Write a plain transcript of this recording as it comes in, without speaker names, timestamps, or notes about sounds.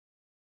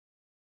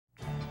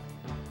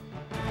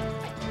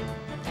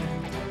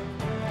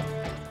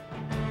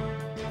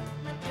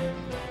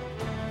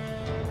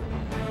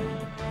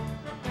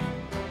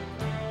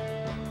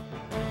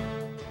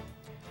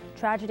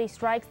Tragedy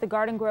strikes the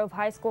Garden Grove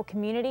High School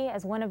community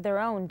as one of their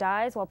own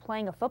dies while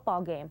playing a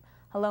football game.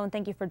 Hello and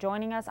thank you for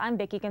joining us. I'm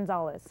Vicki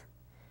Gonzalez.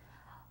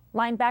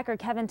 Linebacker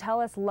Kevin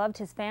Tellis loved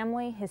his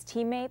family, his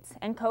teammates,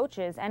 and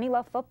coaches, and he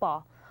loved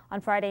football.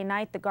 On Friday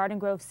night, the Garden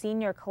Grove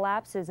senior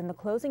collapses in the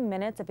closing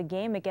minutes of a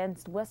game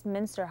against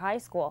Westminster High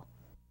School.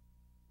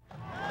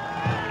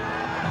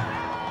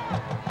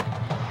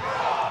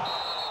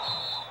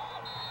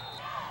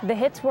 The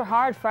hits were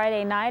hard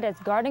Friday night as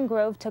Garden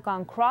Grove took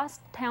on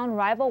crosstown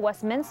rival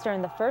Westminster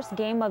in the first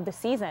game of the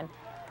season.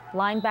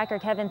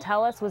 Linebacker Kevin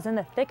Tellis was in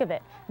the thick of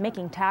it,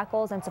 making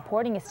tackles and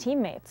supporting his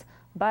teammates.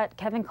 But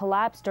Kevin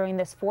collapsed during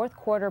this fourth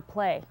quarter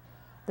play.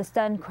 The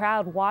stunned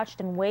crowd watched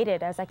and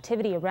waited as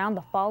activity around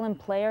the fallen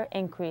player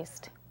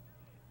increased.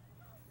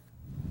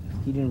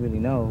 He didn't really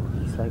know.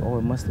 He's like, oh,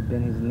 it must have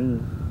been his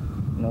knee.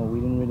 You know, we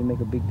didn't really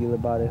make a big deal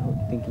about it,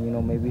 thinking, you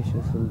know, maybe it's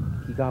just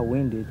he got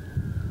winded.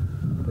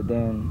 But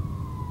then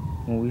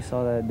when we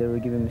saw that they were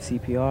giving him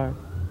CPR,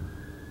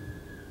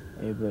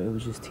 it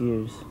was just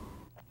tears.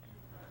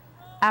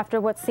 After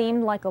what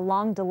seemed like a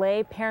long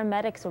delay,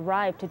 paramedics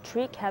arrived to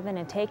treat Kevin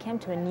and take him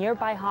to a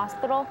nearby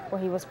hospital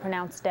where he was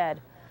pronounced dead.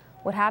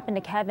 What happened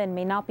to Kevin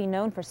may not be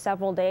known for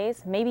several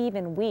days, maybe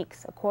even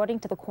weeks, according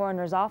to the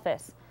coroner's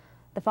office.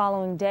 The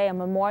following day, a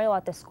memorial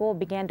at the school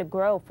began to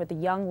grow for the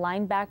young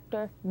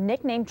linebacker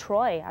nicknamed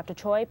Troy after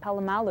Troy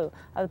Polamalu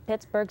of the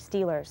Pittsburgh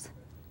Steelers.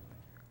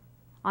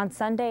 On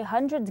Sunday,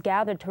 hundreds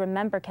gathered to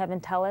remember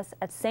Kevin Tellis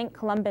at St.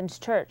 Columban's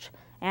Church,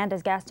 and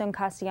as Gaston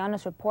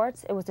Castellanos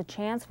reports, it was a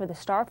chance for the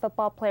star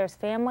football player's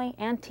family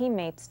and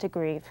teammates to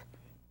grieve.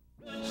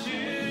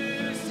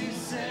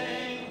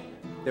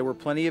 There were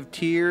plenty of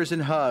tears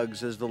and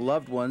hugs as the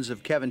loved ones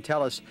of Kevin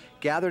Tellis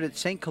gathered at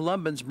St.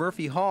 Columban's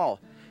Murphy Hall.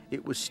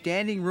 It was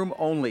standing room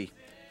only,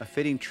 a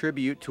fitting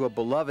tribute to a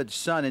beloved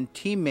son and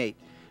teammate.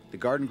 The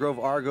Garden Grove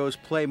Argos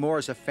play more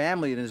as a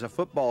family than as a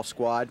football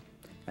squad,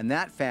 and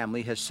that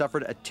family has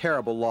suffered a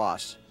terrible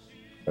loss.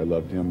 I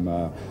loved him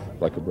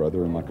like a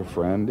brother and like a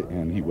friend,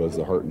 and he was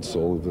the heart and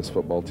soul of this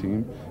football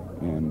team,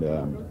 and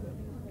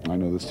I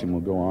know this team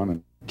will go on.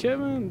 And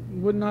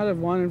Kevin would not have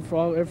wanted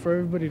for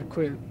everybody to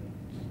quit.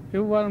 He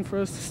wanted for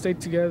us to stay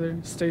together,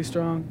 stay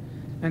strong,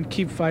 and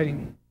keep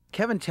fighting.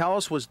 Kevin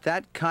Tellis was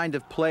that kind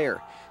of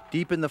player.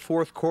 Deep in the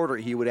fourth quarter,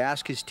 he would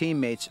ask his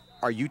teammates,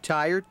 "Are you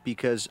tired?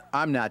 Because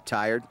I'm not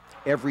tired."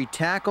 Every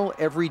tackle,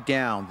 every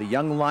down, the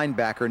young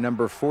linebacker,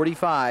 number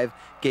 45,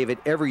 gave it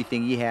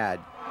everything he had.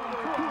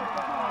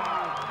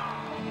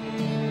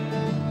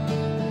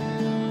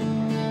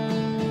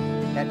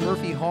 At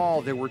Murphy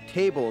Hall, there were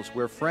tables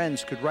where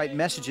friends could write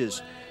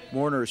messages.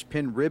 Mourners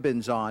pinned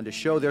ribbons on to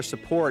show their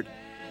support.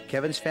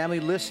 Kevin's family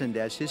listened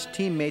as his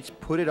teammates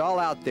put it all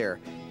out there,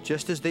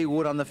 just as they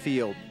would on the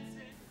field.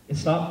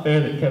 It's not fair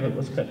that Kevin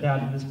was cut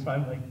down in his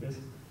prime like this.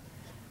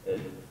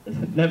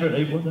 Never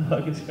able to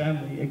hug his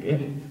family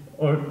again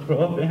or grow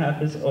up and have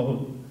his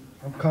own.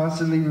 I'm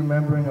constantly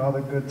remembering all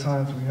the good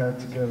times we had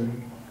together.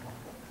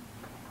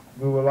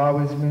 We will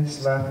always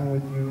miss laughing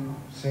with you,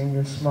 seeing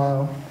your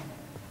smile,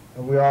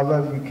 and we all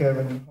love you,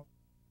 Kevin.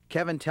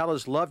 Kevin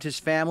Tellis loved his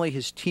family,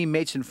 his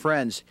teammates, and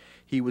friends.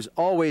 He was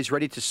always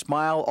ready to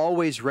smile,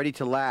 always ready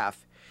to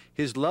laugh.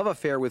 His love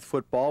affair with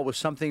football was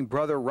something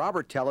brother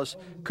Robert Tellis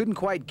couldn't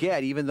quite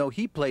get, even though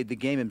he played the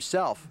game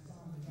himself.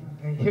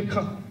 And he'll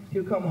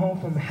come home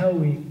from Hell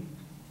Week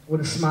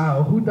with a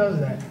smile. Who does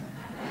that?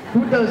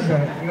 Who does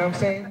that? You know what I'm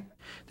saying?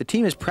 The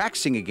team is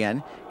practicing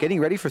again,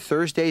 getting ready for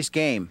Thursday's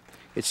game.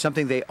 It's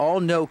something they all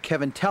know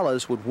Kevin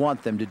Tellis would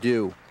want them to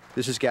do.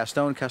 This is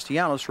Gaston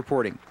Castellanos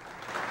reporting.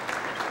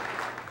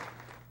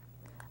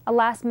 A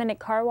last-minute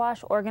car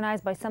wash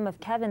organized by some of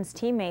Kevin's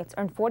teammates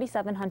earned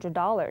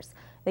 $4,700.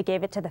 They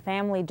gave it to the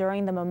family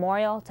during the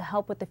memorial to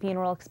help with the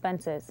funeral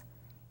expenses.